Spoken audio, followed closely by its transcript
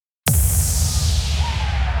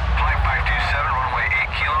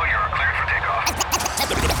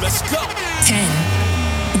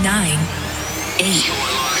9, 8,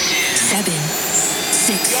 7,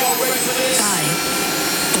 6, 5,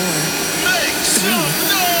 4, 3,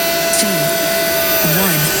 2,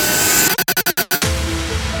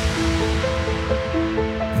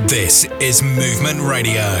 1. This is Movement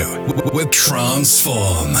Radio with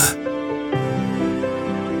Transform.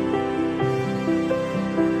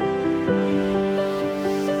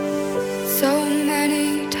 So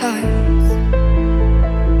many times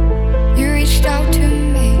you reached out to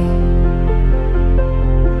me,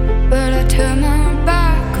 but I turned my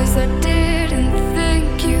back 'cause I didn't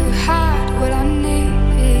think you had what I need.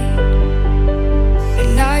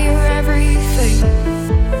 And now you're everything.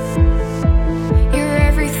 You're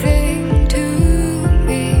everything to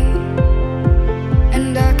me,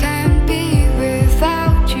 and I can't be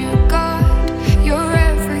without you, God. You're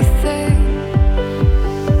everything.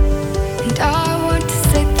 And I want to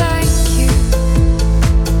say thank you.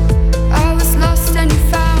 I was lost and you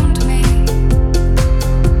found me.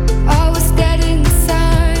 I was dead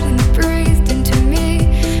inside and you breathed into me,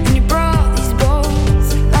 and you brought these bones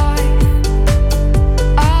to life.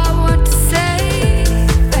 I want to say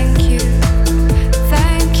thank you.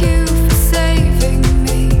 Thank you for saving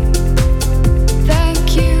me. Thank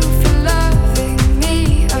you for loving me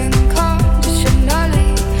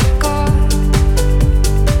unconditionally, God.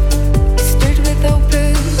 You stood with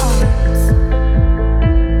open arms,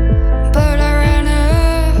 but I ran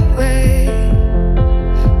away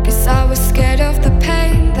 'cause I was scared of the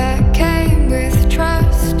pain that came with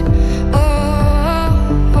trust. Oh,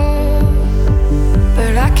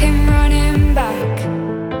 but I came running back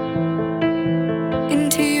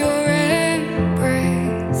into your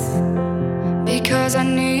embrace because I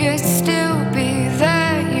knew you'd still be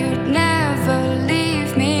there. You'd never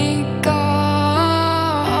leave me,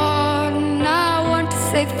 God. And I want to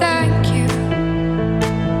say thank you.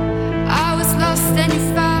 I was lost and you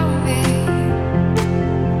found me.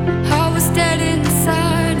 I was dead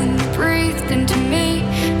inside and you breathed into me,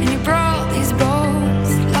 and you brought these bones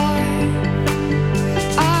to life.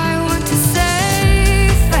 I want to say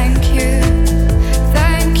thank you.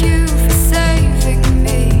 Thank you for saving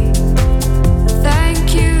me. Thank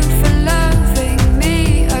you for loving me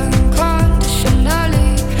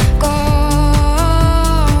unconditionally, God.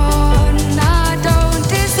 And I don't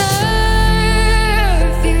deserve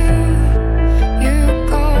you,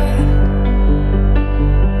 God.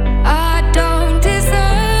 I don't deserve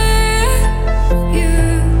you,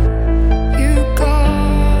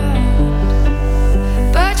 God.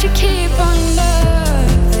 But you keep on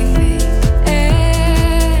loving me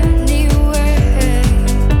anyway.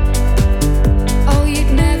 Oh,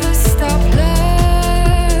 you'd never stop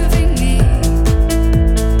loving me,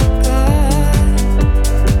 God.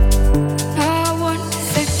 I want to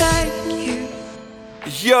say thank you.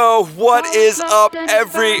 Yo, what is up,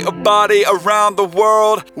 everybody around the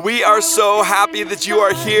world? We are so happy that you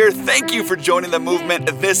are here. Thank you for joining the movement.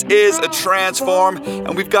 This is a Transform,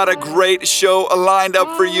 and we've got a great show lined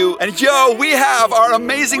up for you. And yo, we have our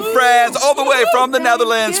amazing friends all the way from the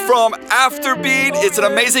Netherlands, from Afterbeat. It's an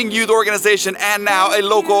amazing youth organization and now a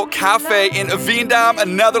local cafe in Veendam,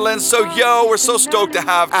 Netherlands. So yo, we're so stoked to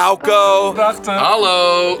have Auko.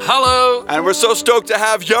 Hallo. Hallo. And we're so stoked to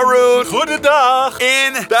have Jeroen Goedendag.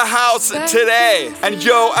 in the house today. And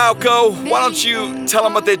yo, Auko, why don't you tell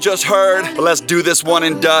them what they just heard? Let's do this one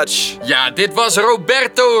in Dutch. Ja, dit was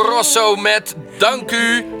Roberto Rosso met Dank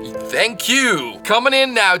u, Thank You. Coming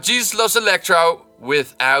in now, Jesus Loves Electro,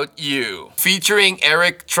 Without You. Featuring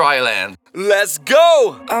Eric Tryland. Let's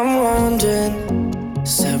go! I'm wandering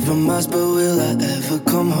several miles, but will I ever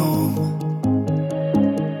come home?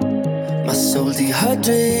 My soul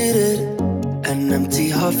dehydrated, an empty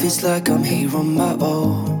heart feels like I'm here on my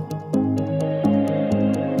own.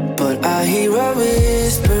 But I hear a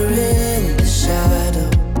whisper in the shadow.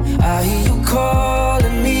 I hear you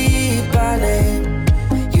calling me by name.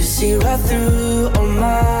 You see right through all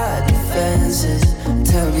my defenses.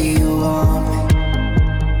 Tell me you want me.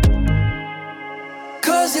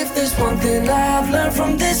 'Cause if there's one thing I've learned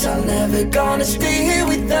from this, I'm never gonna stay here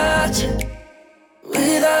without you.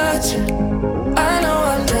 Without you, I know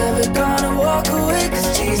I'm never gonna walk away. 'Cause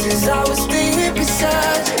Jesus, I will stay here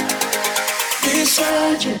beside you.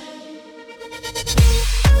 Beside you.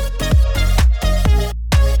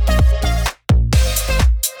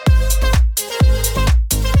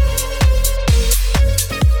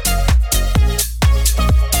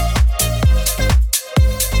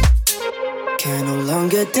 Can no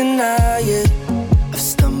longer deny it. I've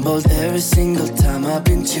stumbled every single time I've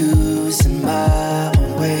been choosing my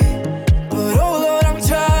own way. But oh Lord, I'm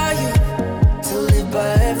trying to live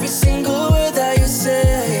by every single word that you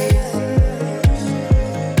say.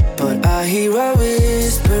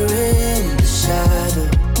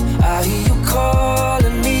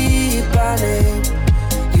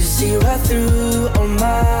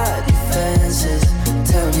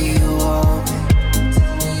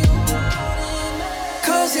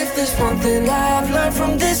 thing I've learned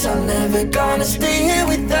from this, I'm never gonna stay here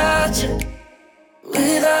without you.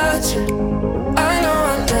 Without you, I know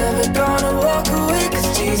I'm never gonna walk away, 'cause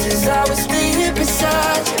Jesus, I will stay here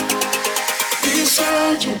beside you.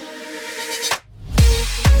 Beside you.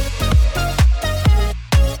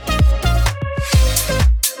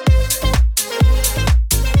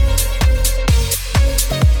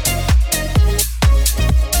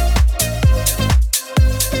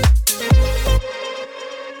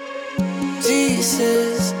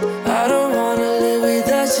 Jesus, I don't wanna live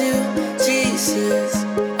without you. Jesus,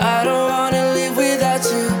 I don't wanna live without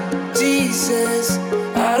you. Jesus,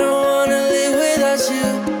 I don't wanna live without you.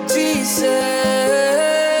 Jesus,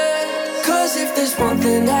 'cause if there's one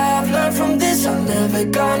thing I've learned from this, I'm never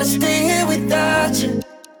gonna stay here without you.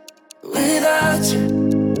 Without you,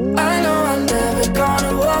 I know I'm never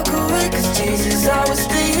gonna walk away, 'cause Jesus, I will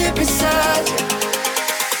stay here beside you.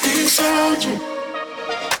 Beside you.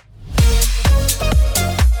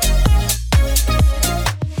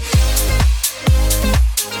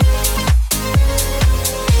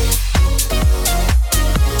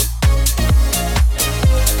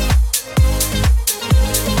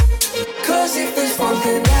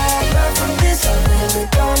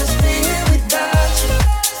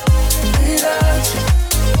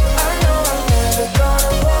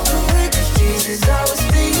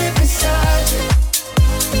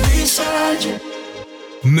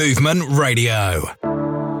 Movement Radio.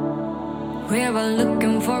 We were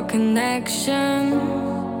looking for connection,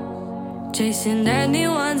 chasing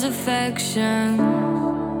anyone's affection.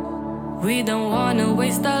 We don't wanna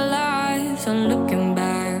waste our lives on looking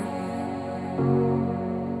back.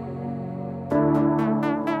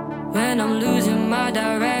 When I'm losing my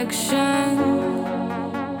direction,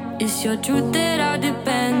 it's your truth that I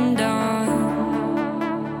depend on.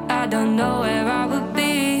 I don't know where I would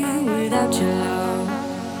be without your love.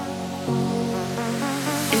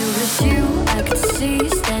 It was you I could see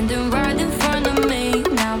standing right in front of me.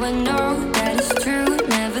 Now I know that it's true.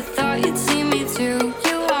 Never thought you'd see me too.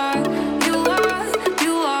 You are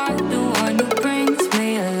the one who brings me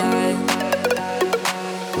alive.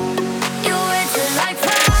 You were like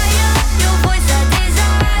fire, your voice I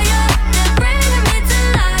desire. They're bringing me to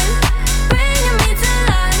life, bringing me to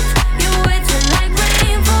life. You were like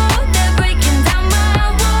rainbow, they're breaking down my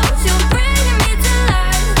walls. You're bringing me to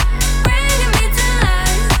life, bringing me to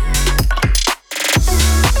life.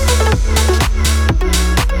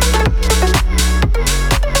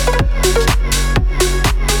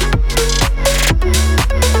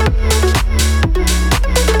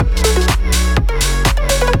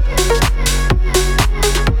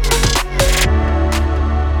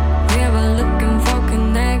 We were looking for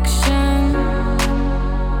connection,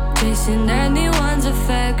 chasing anyone's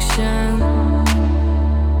affection.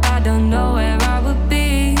 I don't know where I would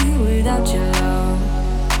be without your love.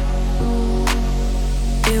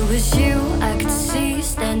 It was you I could see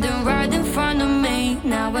standing right in front of me.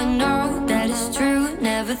 Now I know that it's true.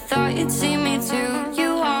 Never thought you'd see me too.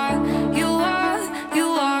 You are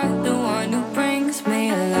the one who brings me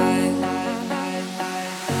alive.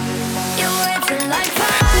 You were like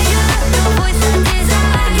fire, your voice I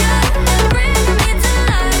desire. You're bringing me to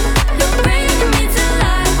life, you're bringing me to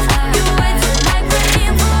life. You were like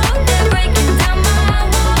rainbow, they're breaking down my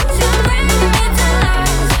walls. You're bringing me to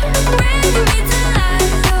life, bringing me to life.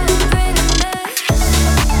 You're bringing me.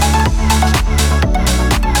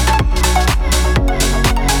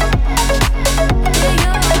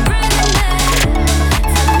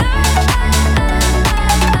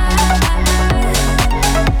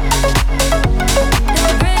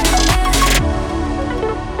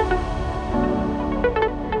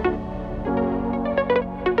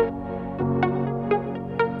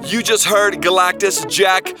 You just heard Galactus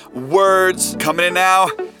Jack Words coming in now.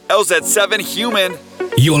 LZ7 Human.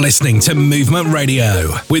 You're listening to Movement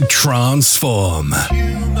Radio with Transform.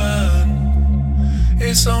 Human,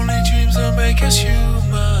 it's only dreams that make us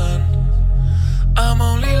human. I'm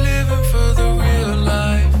only living for the real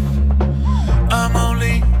life. I'm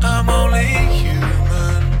only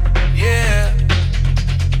human, yeah.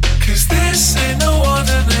 'Cause this ain't no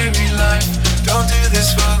ordinary life. Don't do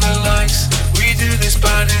this for the likes. We do this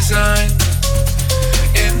by design.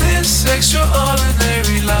 In this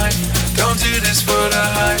extraordinary life, don't do this for the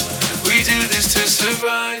hype. We do this to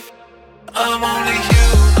survive. I'm only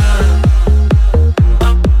human.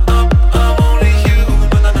 I'm only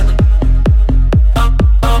human.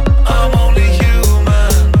 I'm only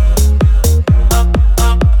human.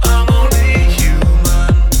 I'm only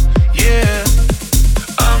human. Yeah,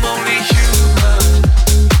 I'm only human.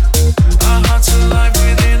 Our hearts alive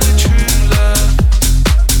within a true love.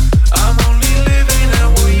 I'm only living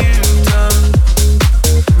out what you've done.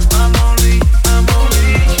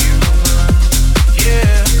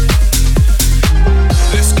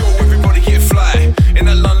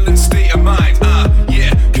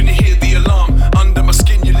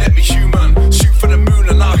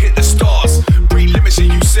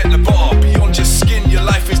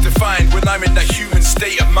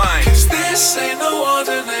 This ain't no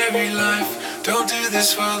ordinary life. Don't do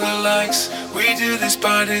this for the likes. We do this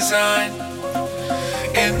by design.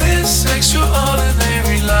 In this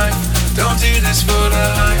extraordinary life, don't do this for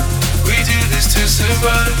the hype. We do this to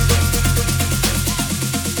survive.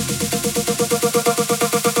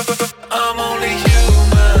 I'm only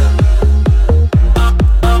human.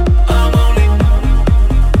 I'm only human.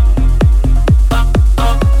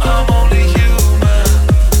 I'm only human.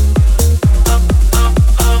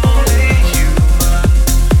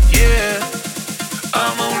 Yeah,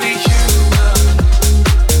 I'm only human.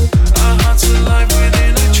 Our hearts alive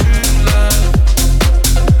within a true love.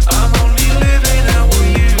 I'm only living out what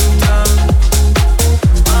you've done.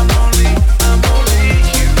 I'm only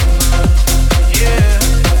human. Yeah.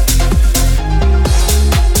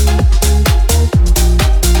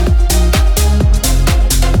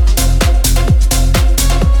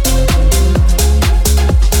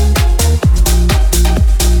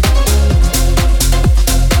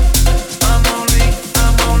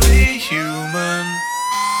 I'm only human.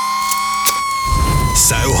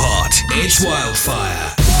 So hot, it's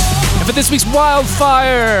wildfire. And for this week's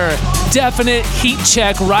Wildfire, definite heat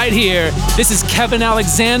check right here. This is Kevin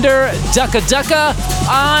Alexander, Ducka Ducka,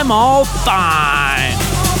 I'm all fine.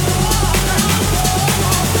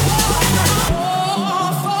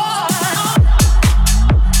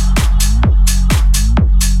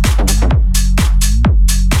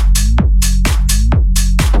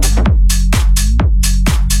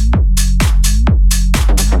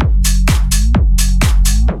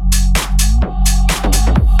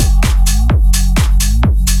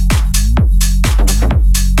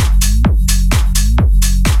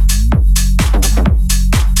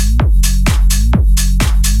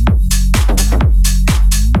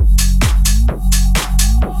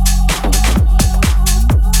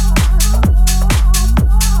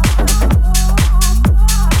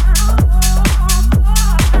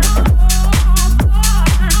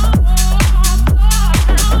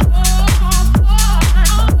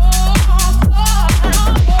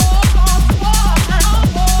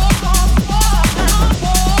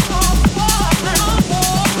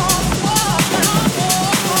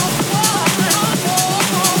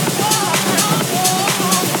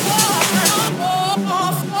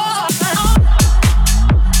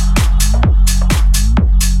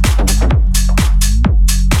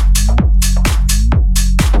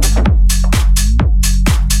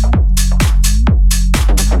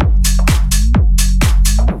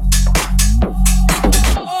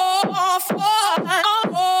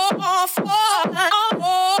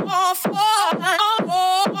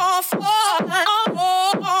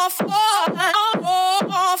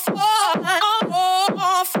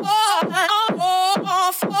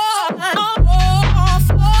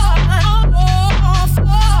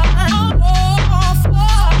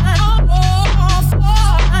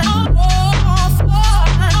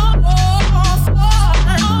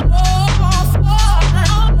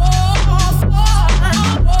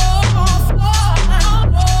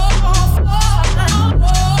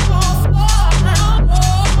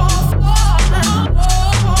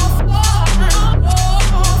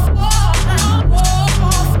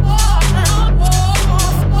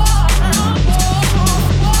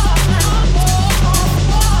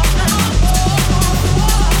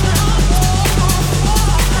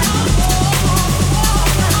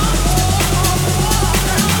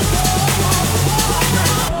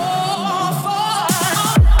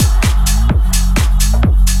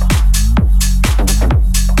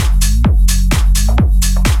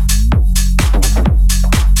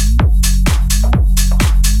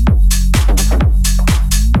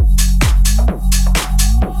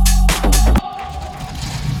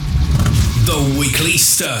 Weekly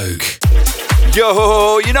Stoke.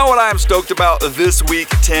 Yo, you know what I am stoked about this week,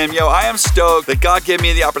 Tim? Yo, I am stoked that God gave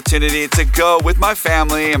me the opportunity to go with my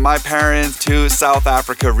family and my parents to South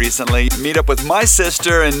Africa recently, meet up with my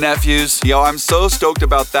sister and nephews. Yo, I'm so stoked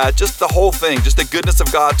about that. Just the whole thing, just the goodness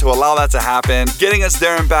of God to allow that to happen, getting us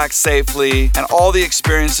there and back safely, and all the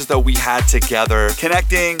experiences that we had together,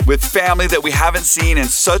 connecting with family that we haven't seen in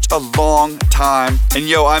such a long time. And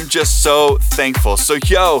yo, I'm just so thankful. So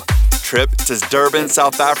yo, trip to Durban,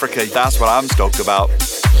 South Africa. That's what I'm stoked about.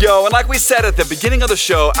 Yo, and like we said at the beginning of the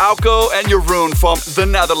show, Alco and Jeroen from the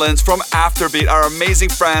Netherlands, from Afterbeat, our amazing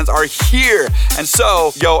friends, are here. And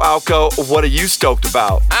so, yo, Alco, what are you stoked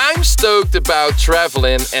about? I'm stoked about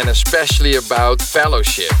traveling and especially about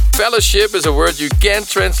fellowship. Fellowship is a word you can't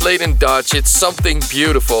translate in Dutch. It's something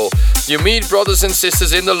beautiful. You meet brothers and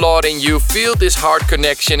sisters in the Lord and you feel this heart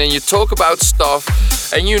connection and you talk about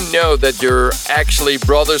stuff and you know that you're actually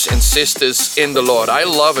brothers and sisters in the Lord. I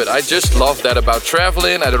love it. I just love that about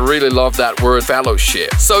traveling. I I really love that word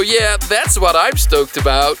fellowship. So yeah, that's what I'm stoked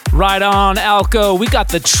about. Right on, Alco. We got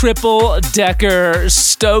the triple-decker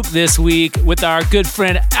stoke this week with our good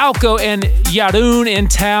friend Alco and Yaroon in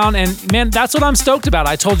town. And man, that's what I'm stoked about.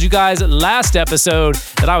 I told you guys last episode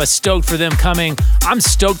that I was stoked for them coming. I'm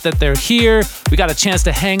stoked that they're here. We got a chance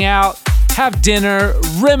to hang out, have dinner,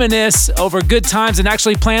 reminisce over good times, and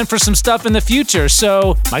actually plan for some stuff in the future.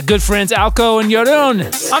 So, my good friends Alco and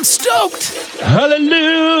Yaroon, I'm stoked!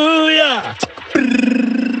 Hallelujah!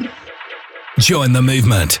 Join the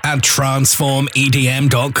movement at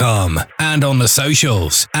transformedm.com and on the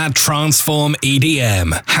socials at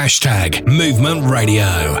transformedm, #Movement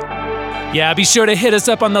Radio. Yeah, be sure to hit us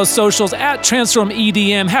up on those socials at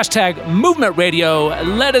TransformEDM, #Movement Radio.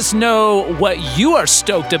 Let us know what you are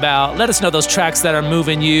stoked about. Let us know those tracks that are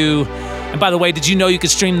moving you. And by the way, did you know you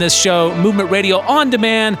could stream this show, Movement Radio, on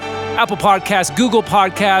demand, Apple Podcasts, Google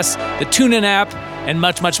Podcasts, the TuneIn app, and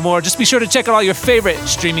much, much more. Just be sure to check out all your favorite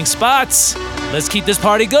streaming spots. Let's keep this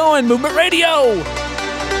party going, Movement Radio!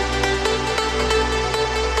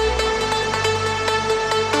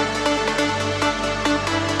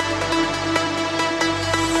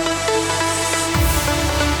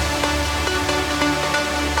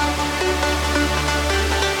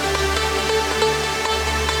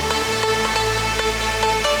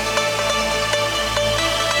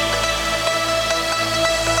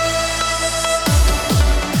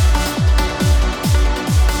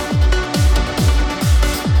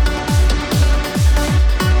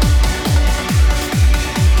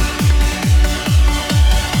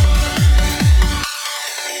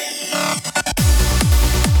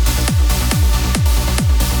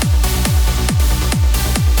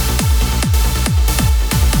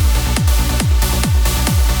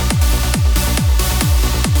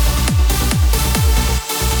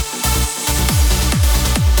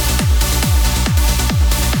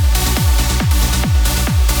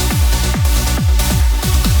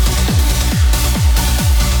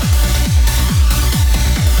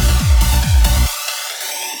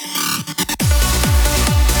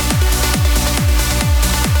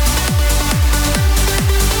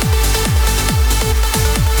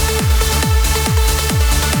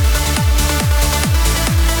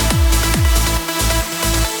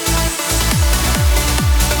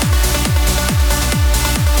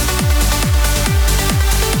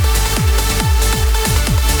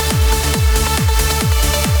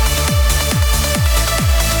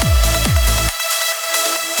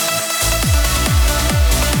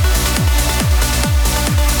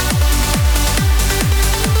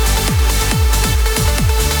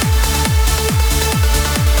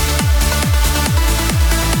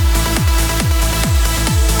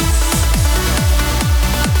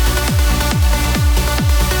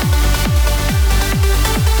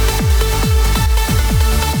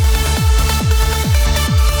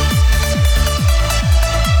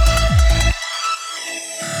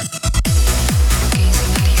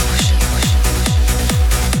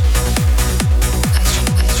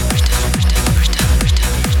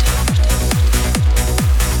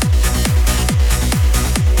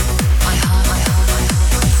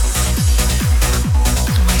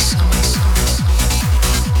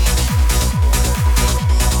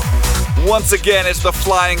 Once again, it's the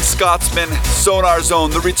Flying Scotsman, Sonar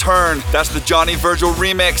Zone, The Return. That's the Johnny Virgil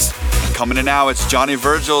remix. Coming in now, it's Johnny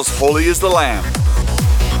Virgil's Holy is the Lamb.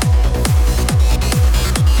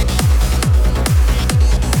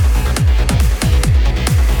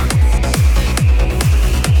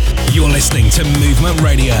 You're listening to Movement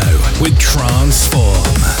Radio with Transform.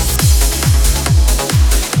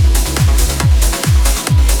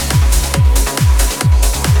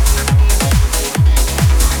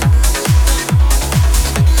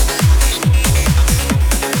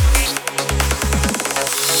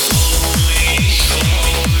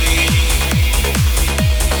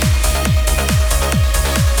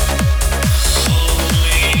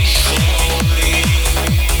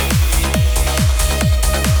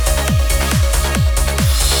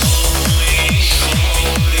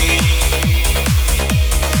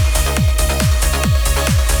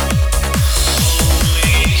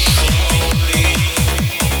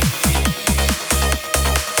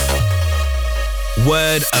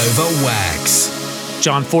 Word over wax.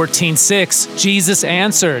 John 14:6, Jesus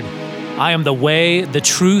answered, I am the way, the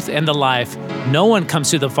truth, and the life. No one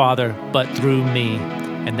comes to the Father but through me.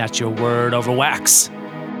 And that's your word over wax.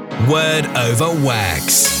 Word over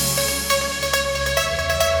wax.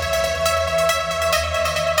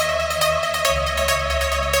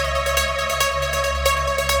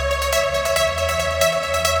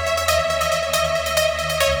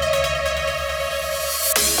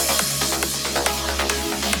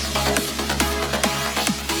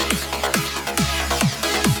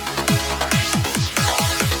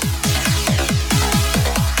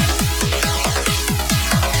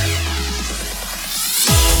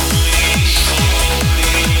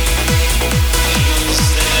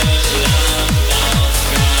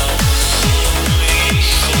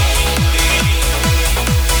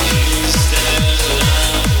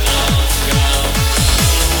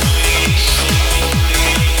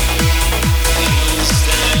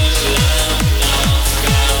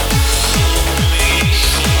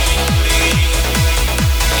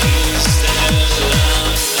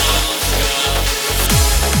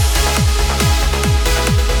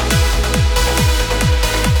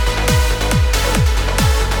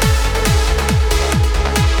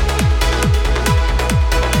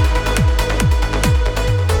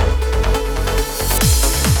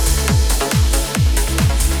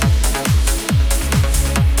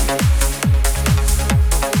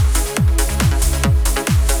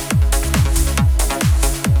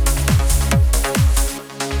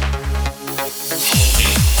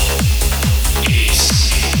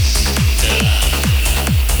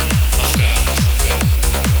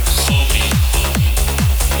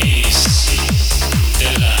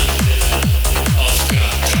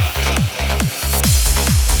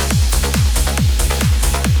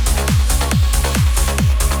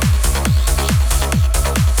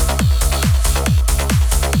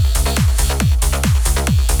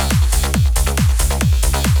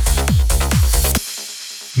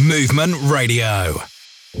 Movement Radio.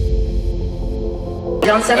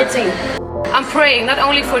 John 17. I'm praying not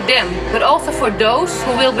only for them, but also for those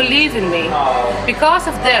who will believe in me, because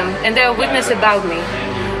of them and their witness about me.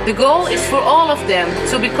 The goal is for all of them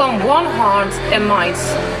to become one heart and mind,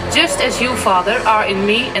 just as you, Father, are in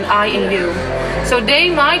me and I in you. So they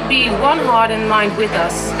might be one heart and mind with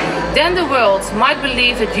us. Then the world might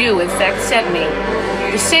believe that you, in fact, sent me.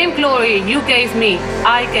 The same glory you gave me,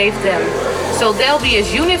 I gave them. So they'll be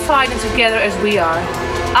as unified and together as we are.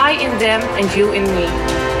 I in them and you in me.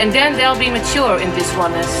 And then they'll be mature in this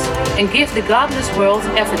oneness and give the godless world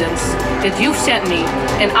evidence that you've sent me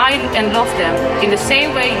and love them in the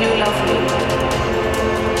same way you love me.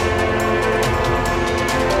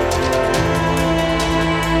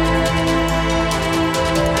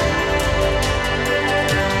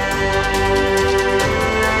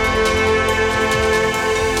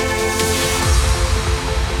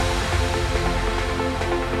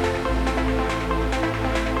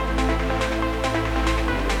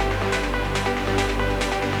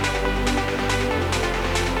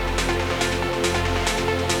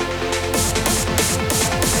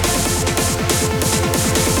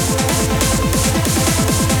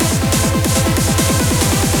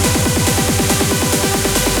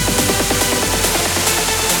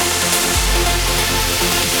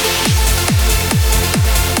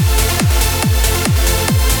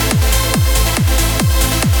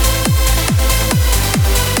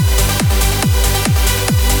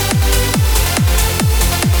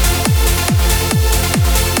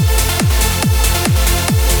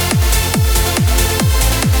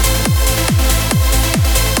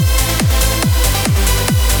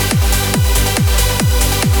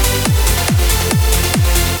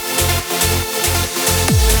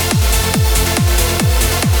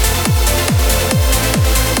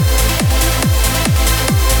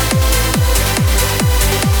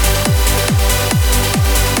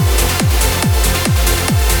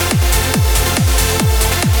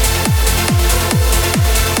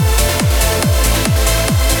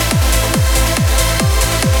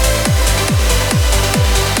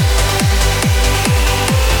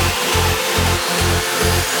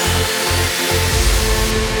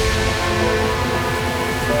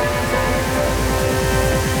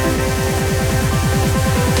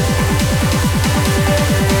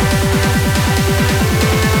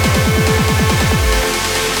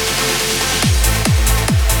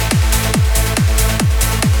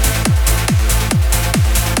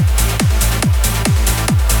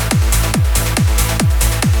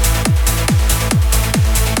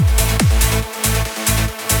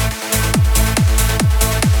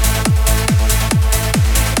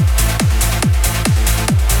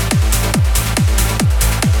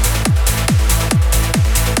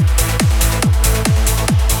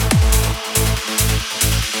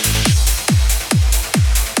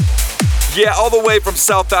 Yeah, all the way from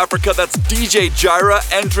South Africa, that's DJ Jireh,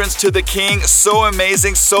 Entrance to the King. So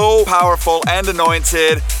amazing, so powerful and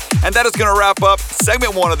anointed. And that is going to wrap up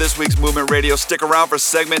segment 1 of this week's Movement Radio. Stick around for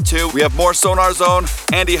segment 2. We have more Sonar Zone,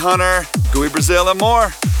 Andy Hunter, Gooey Brazil, and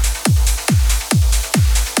more.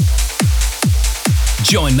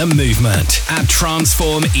 Join the movement at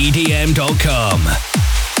transformedm.com.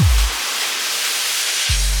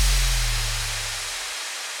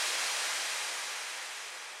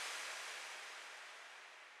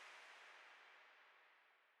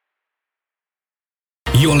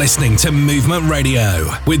 You're listening to Movement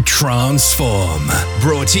Radio with Transform.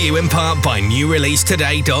 Brought to you in part by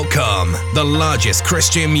NewReleaseToday.com, the largest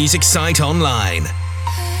Christian music site online.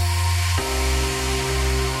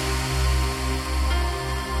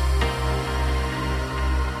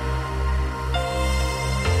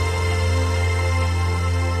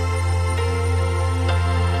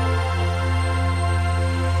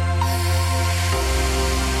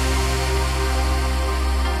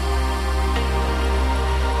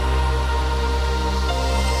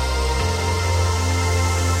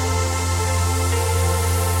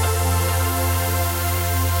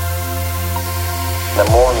 The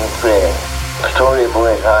morning prayer, Story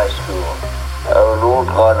Boys High School. O Lord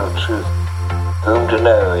God of truth, whom to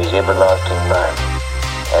know is everlasting life,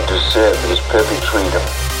 and to serve is perfect freedom,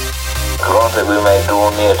 grant that we may draw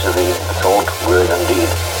near to thee in thought, word, and deed.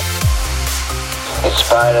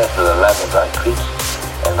 Inspire us with the love of thy creed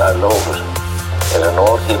and thy laws, as in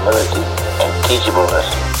all humility and teachableness,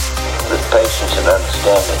 with patience and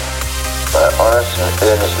understanding, by honest and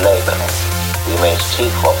earnest labor, we may seek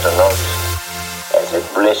after knowledge, as a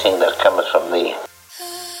blessing that cometh from thee.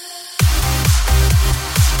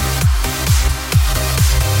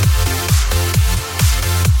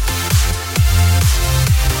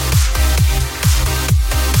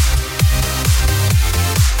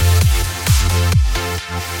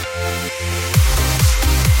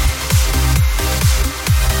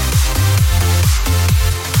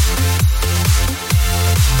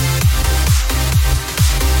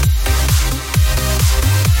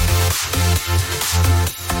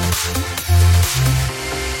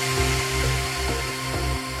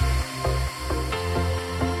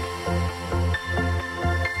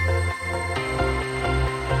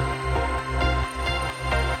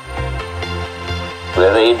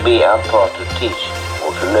 May it be our part to teach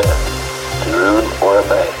or to learn, to rule or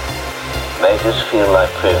obey. Make us feel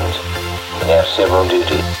like friends in our several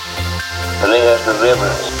duties. Filling us with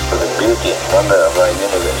reverence for the beauty and wonder of our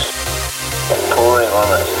universe, and pouring on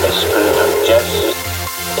us a spirit of justice,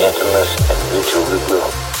 gentleness, and mutual goodwill.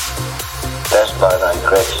 Thus, by thy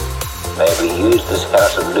grace, may we use this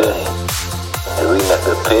house of learning, that we may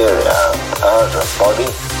prepare our powers of body,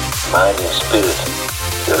 mind, and spirit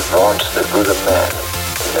to advance the good of man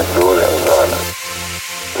and the glory of God.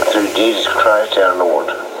 Through Jesus Christ our Lord.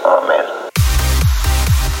 Amen.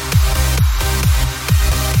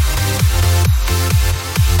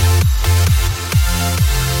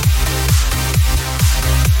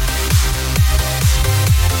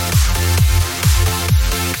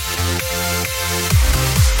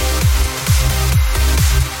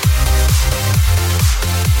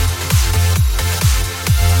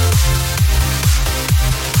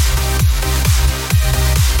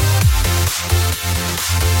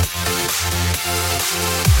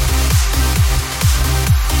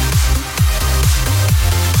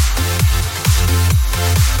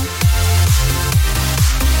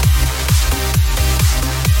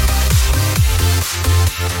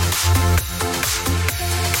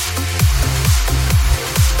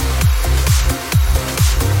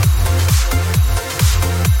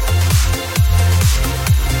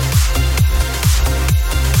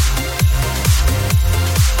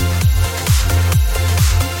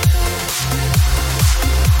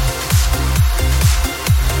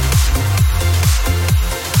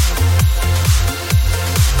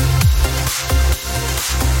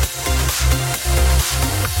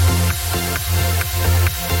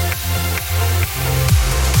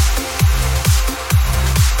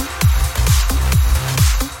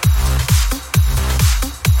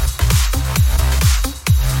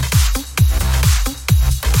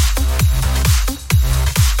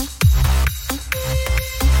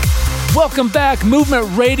 Welcome back,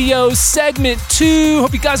 Movement Radio Segment 2.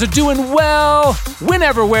 Hope you guys are doing well.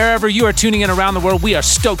 Whenever, wherever you are tuning in around the world, we are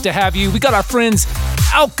stoked to have you. We got our friends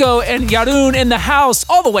Alco and Jeroen in the house,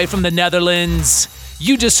 all the way from the Netherlands.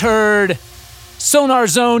 You just heard Sonar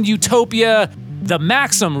Zone Utopia, the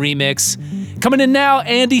Maxim remix. Coming in now,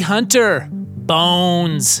 Andy Hunter,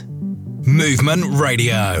 Bones. Movement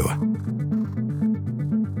Radio.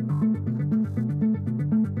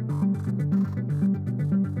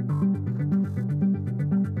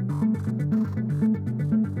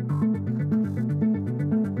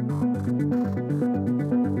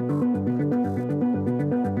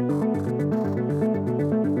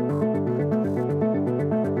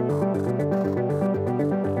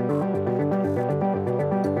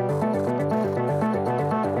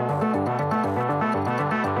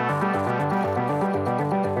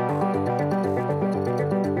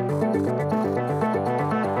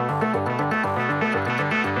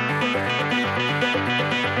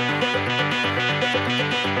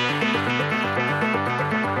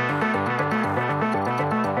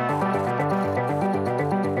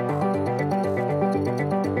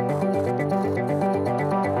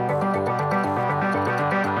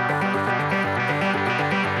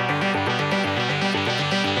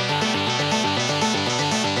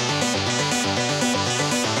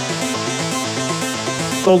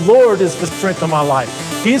 The Lord is the strength of my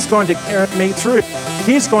life. He's going to carry me through.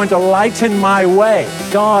 He's going to lighten my way.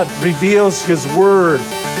 God reveals His Word.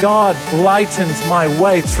 God lightens my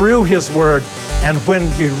way through His Word. And when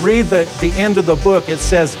you read the end of the book, it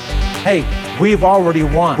says, hey, we've already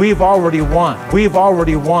won. We've already won. We've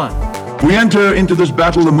already won. We enter into this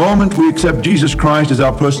battle the moment we accept Jesus Christ as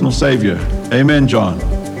our personal Savior. Amen, John.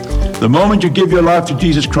 The moment you give your life to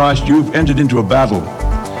Jesus Christ, you've entered into a battle.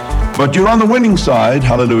 But you're on the winning side,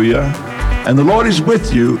 hallelujah, and the Lord is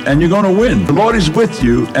with you, and you're going to win. The Lord is with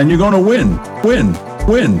you, and you're going to win. Win,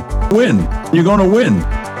 win, win. You're going to win.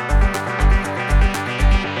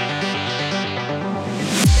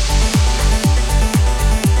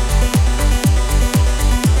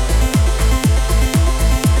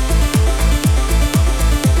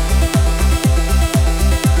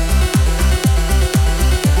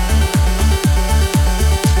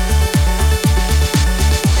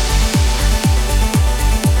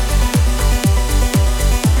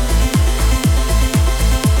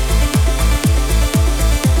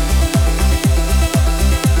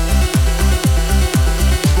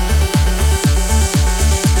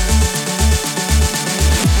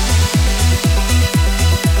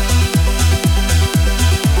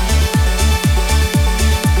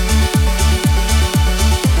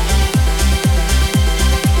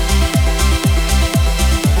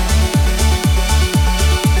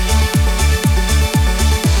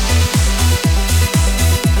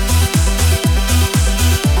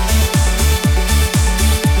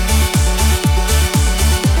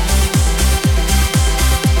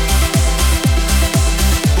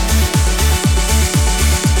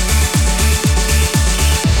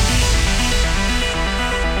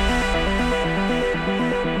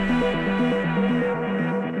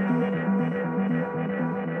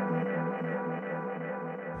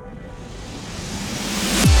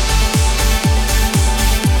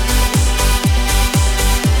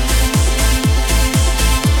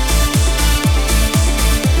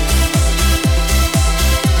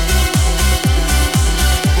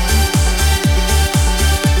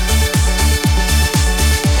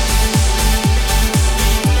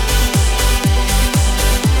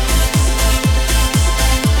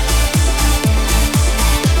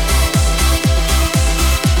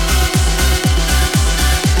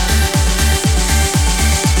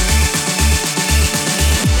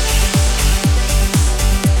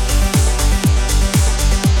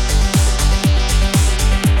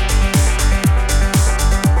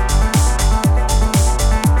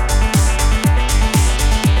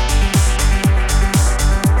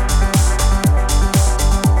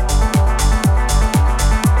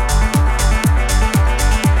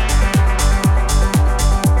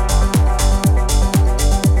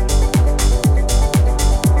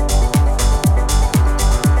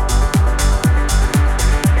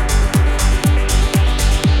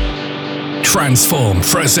 Transform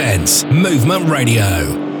presents Movement Radio.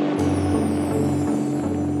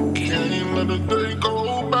 Can't let a day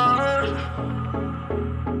go by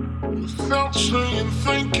without saying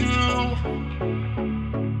thank you,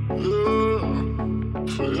 yeah,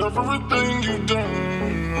 for everything you've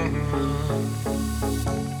done.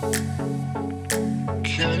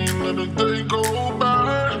 Can't let a day go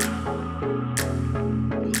by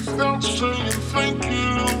without saying thank you,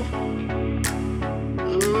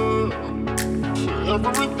 yeah, for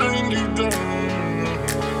everything you've done.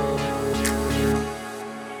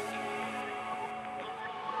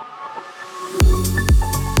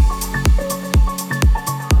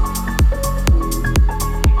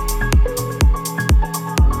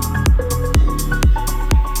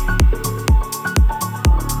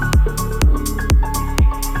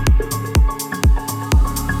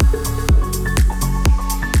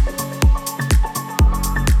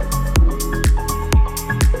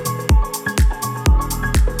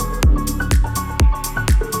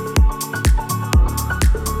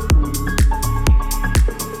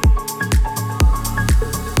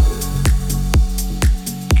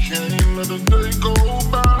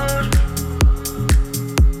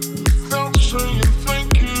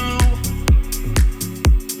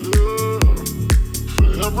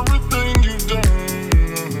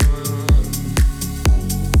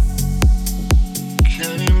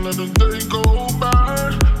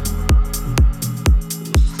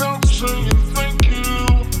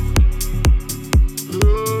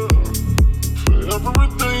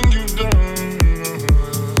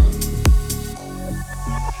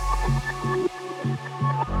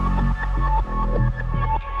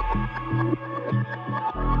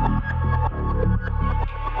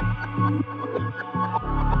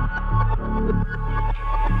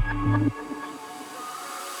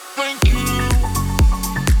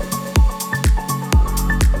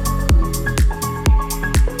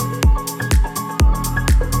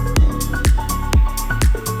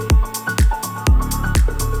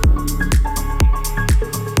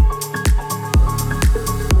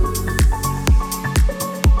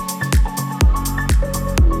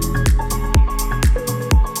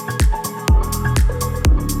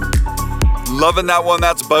 Loving that one,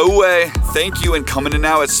 that's Baue. Thank you, and coming in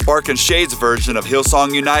now, it's Spark and Shade's version of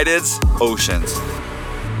Hillsong United's Oceans.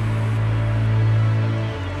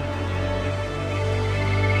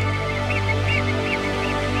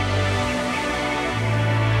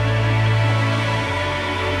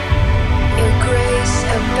 Your grace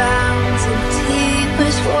abounds in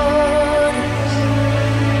deepest waters.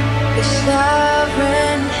 Your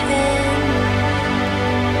sovereign hand,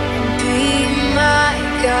 be my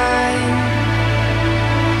guide.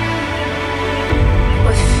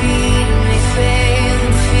 What feet may fail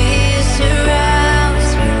and fear surround.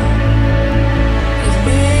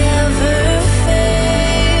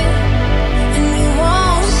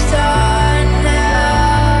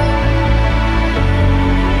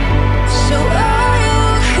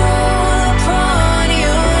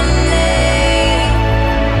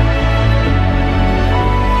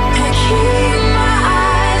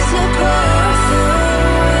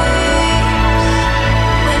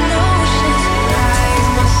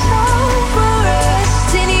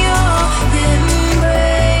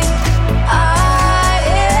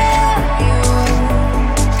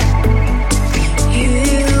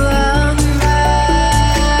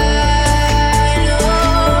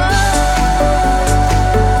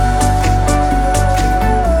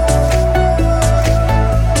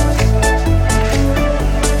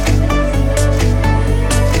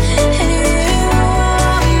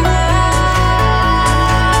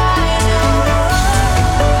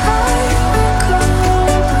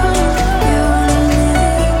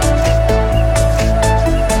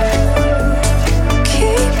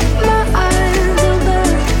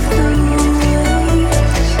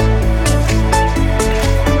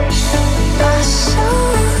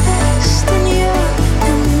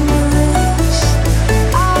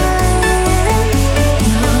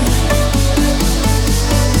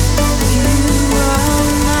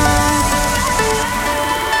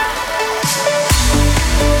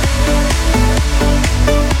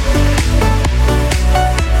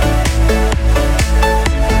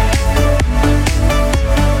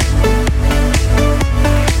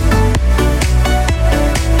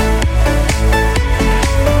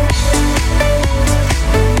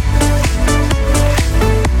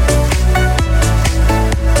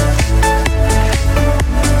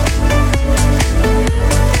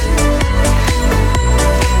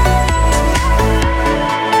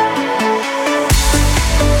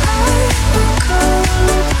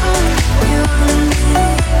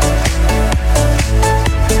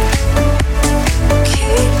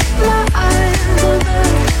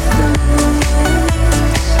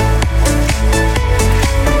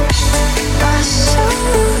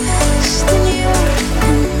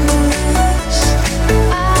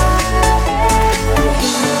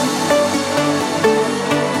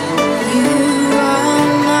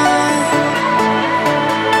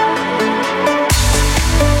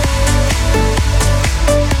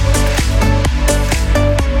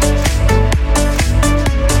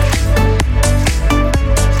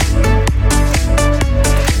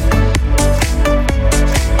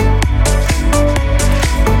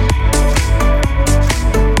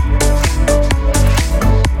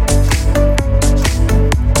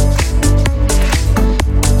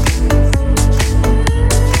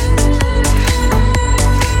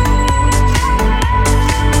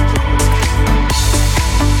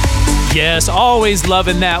 Yes, always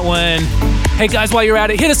loving that one. Hey guys, while you're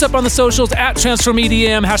at it, hit us up on the socials at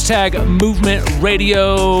TransformEDM, hashtag Movement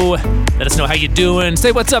Radio. Let us know how you're doing.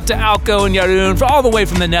 Say what's up to Alco and Yaroon for all the way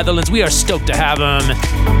from the Netherlands. We are stoked to have them.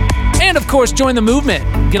 And of course, join the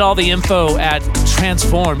movement. Get all the info at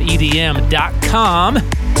transformedm.com.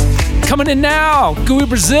 Coming in now, Gui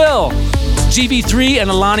Brazil, GV3 and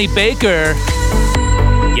Alani Baker,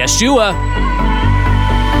 Yeshua.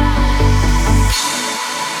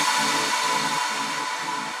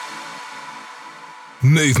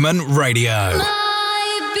 Movement Radio.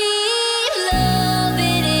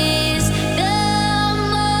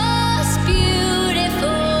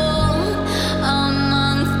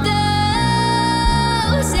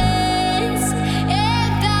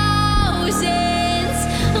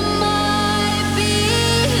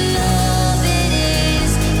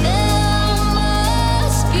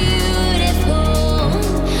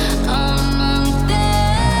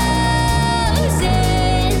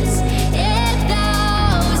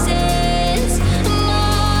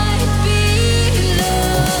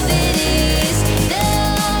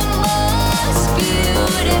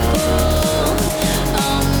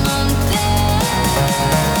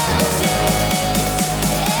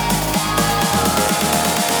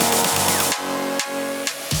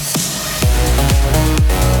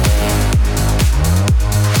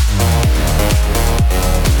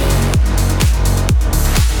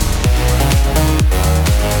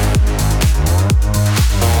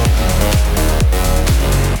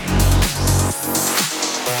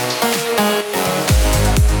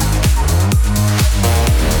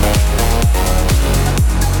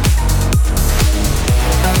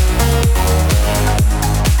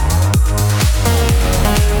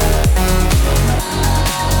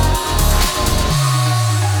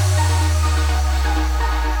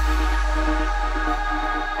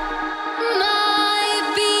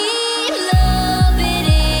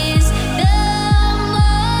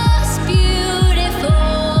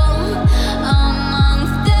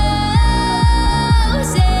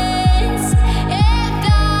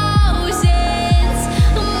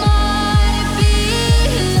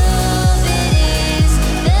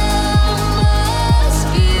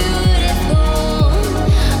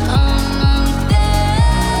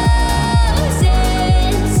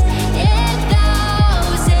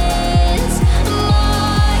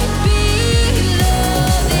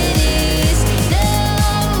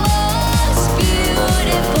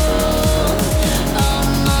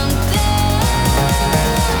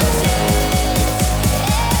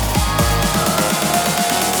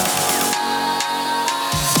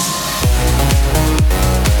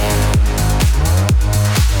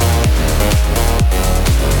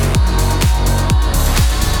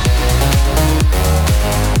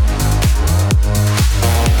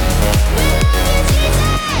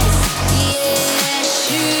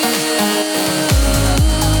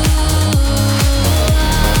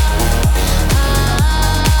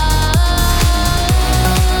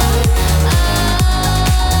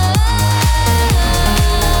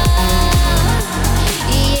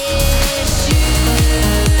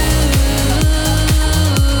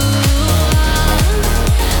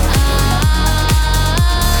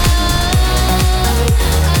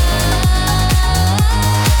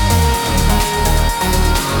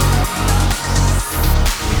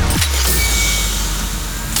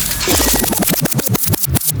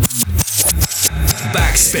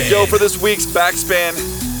 Yo, for this week's Backspin,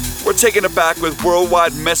 we're taking it back with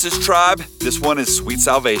Worldwide Message Tribe. This one is Sweet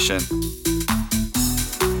Salvation.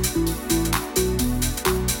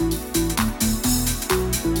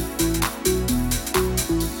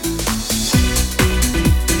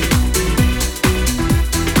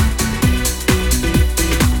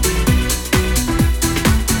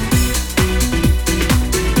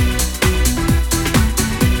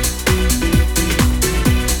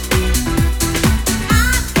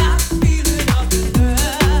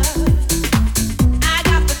 I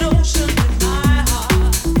got the notion in my heart.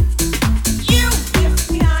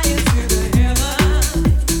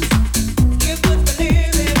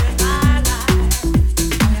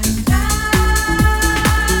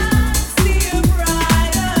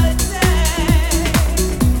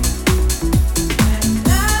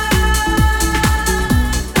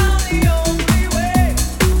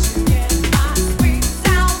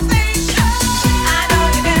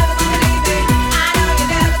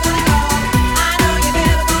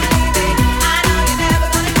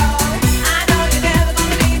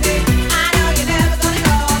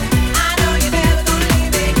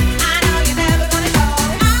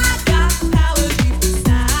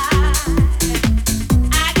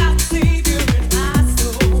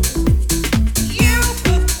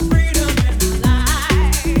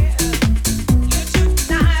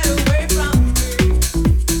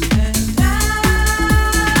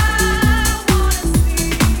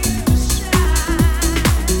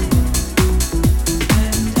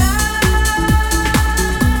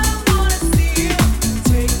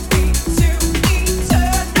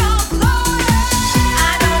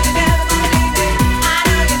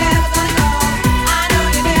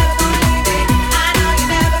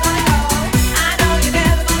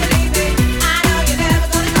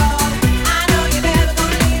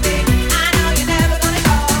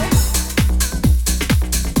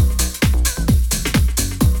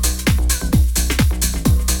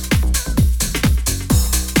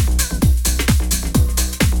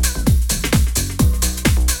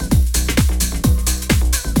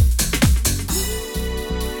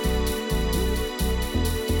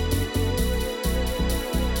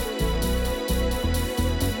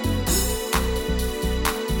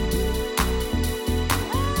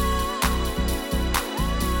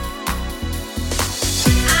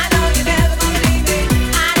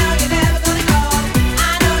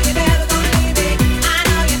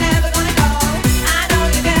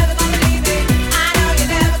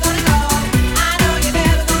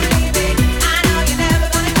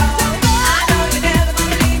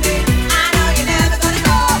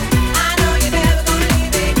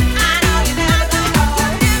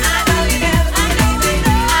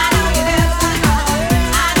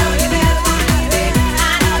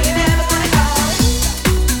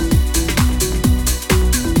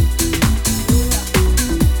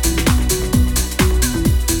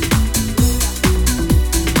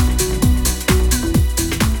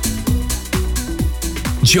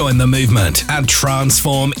 Join the movement at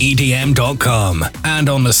transformedm.com and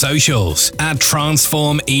on the socials at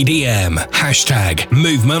transformedm.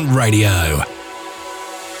 #Movement Radio.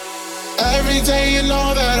 Every day you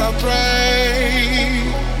know that I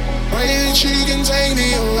pray that you can take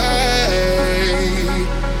me away.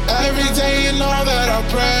 Every day you know that I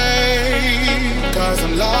pray, 'cause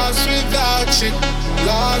I'm lost without you,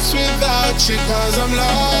 lost without you, 'cause I'm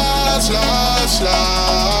lost, lost,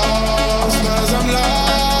 lost, 'cause I'm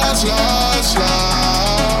lost, lost,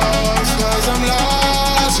 lost, 'cause I'm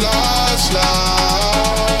lost, lost,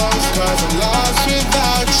 lost, 'cause I'm lost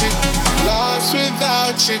without you, lost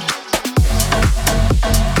without you.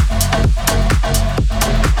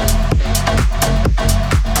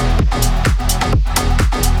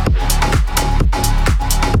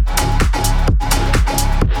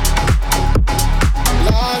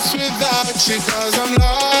 Because I'm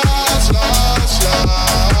lost, lost,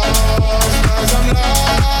 lost, 'cause I'm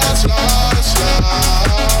lost, lost,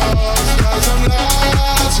 lost, 'cause I'm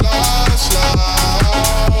lost, lost,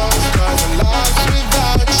 lost, 'cause I'm lost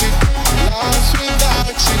without you, lost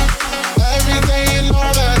without you. Every day you know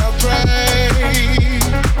that I pray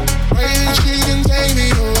that you can take me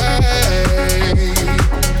away.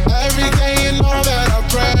 Every day you know that I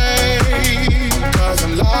pray, 'cause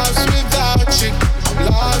I'm lost without you,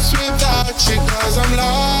 lost without you, 'cause I'm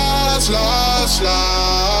lost, lost,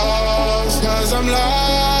 lost, 'cause I'm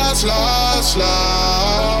lost, lost,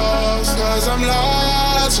 lost, 'cause I'm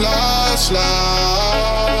lost, lost,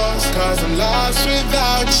 lost, 'cause I'm lost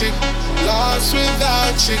without you, lost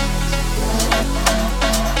without you.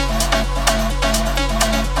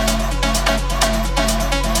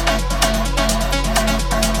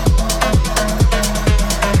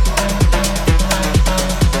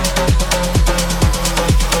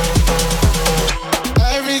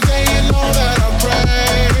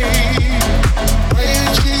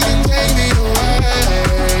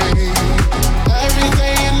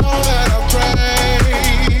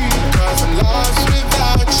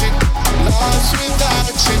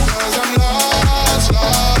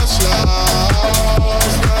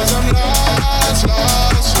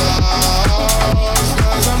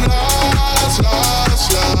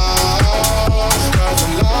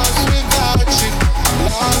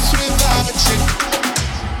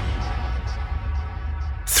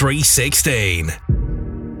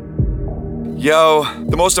 Yo,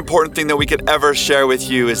 the most important thing that we could ever share with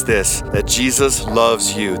you is this, that Jesus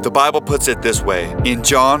loves you. The Bible puts it this way. In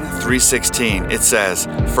John 3:16, it says,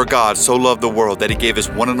 "For God so loved the world that he gave his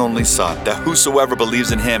one and only Son, that whosoever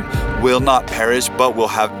believes in him will not perish but will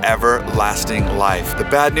have everlasting life." The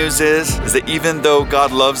bad news is that even though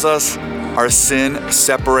God loves us, our sin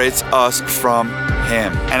separates us from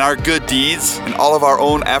him. And our good deeds and all of our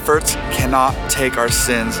own efforts cannot take our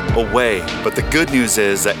sins away. But the good news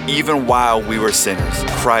is that even while we were sinners,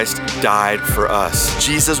 Christ died for us.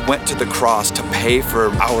 Jesus went to the cross to pay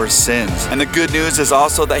for our sins. And the good news is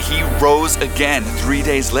also that he rose again 3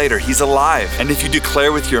 days later. He's alive. And if you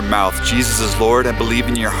declare with your mouth Jesus is Lord and believe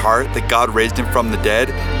in your heart that God raised him from the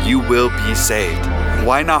dead, you will be saved.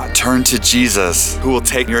 Why not turn to Jesus, who will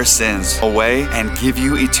take your sins away and give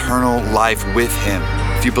you eternal life with him?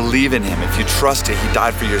 If you believe in him, if you trust it, he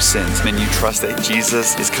died for your sins, and you trust that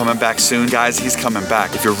Jesus is coming back soon, guys, he's coming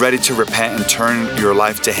back. If you're ready to repent and turn your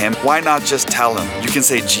life to him, why not just tell him? You can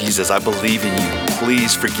say, Jesus, I believe in you.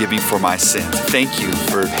 Please forgive me for my sins. Thank you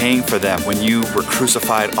for paying for them when you were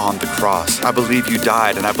crucified on the cross. I believe you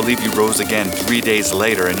died, and I believe you rose again 3 days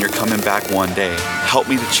later, and you're coming back one day. Help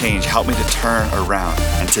me to change. Help me to turn around.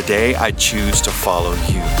 And today I choose to follow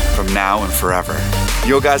you from now and forever.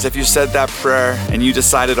 Yo, guys, if you said that prayer and you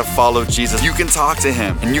decided to follow Jesus, you can talk to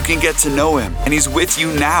him and you can get to know him, and he's with you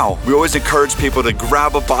now. We always encourage people to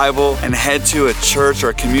grab a Bible and head to a church or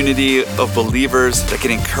a community of believers that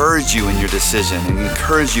can encourage you in your decision and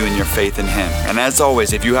encourage you in your faith in him. And as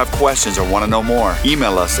always, if you have questions or want to know more,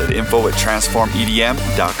 email us at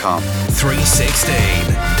info@transformedm.com.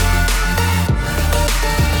 316.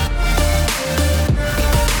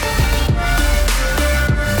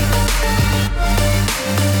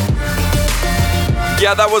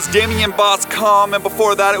 Yeah, that was Damian Boss Calm, and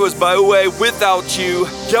before that it was Baué, Without You.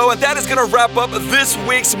 Yo, and that is gonna wrap up this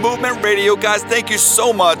week's Movement Radio. Guys, thank you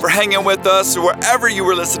so much for hanging with us wherever you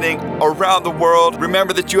were listening around the world.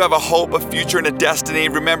 Remember that you have a hope, a future, and a destiny.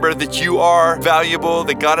 Remember that you are valuable,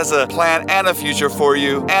 that God has a plan and a future for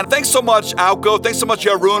you. And thanks so much, Alco. Thanks so much,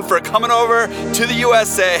 Yaroon, for coming over to the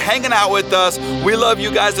USA, hanging out with us. We love you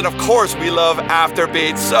guys, and of course, we love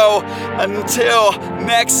Afterbeat. So, until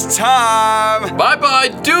next time. Bye-bye.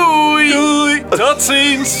 Doei. Tot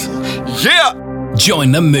ziens. Yeah.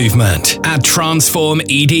 Join the movement at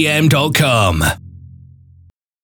transformedm.com.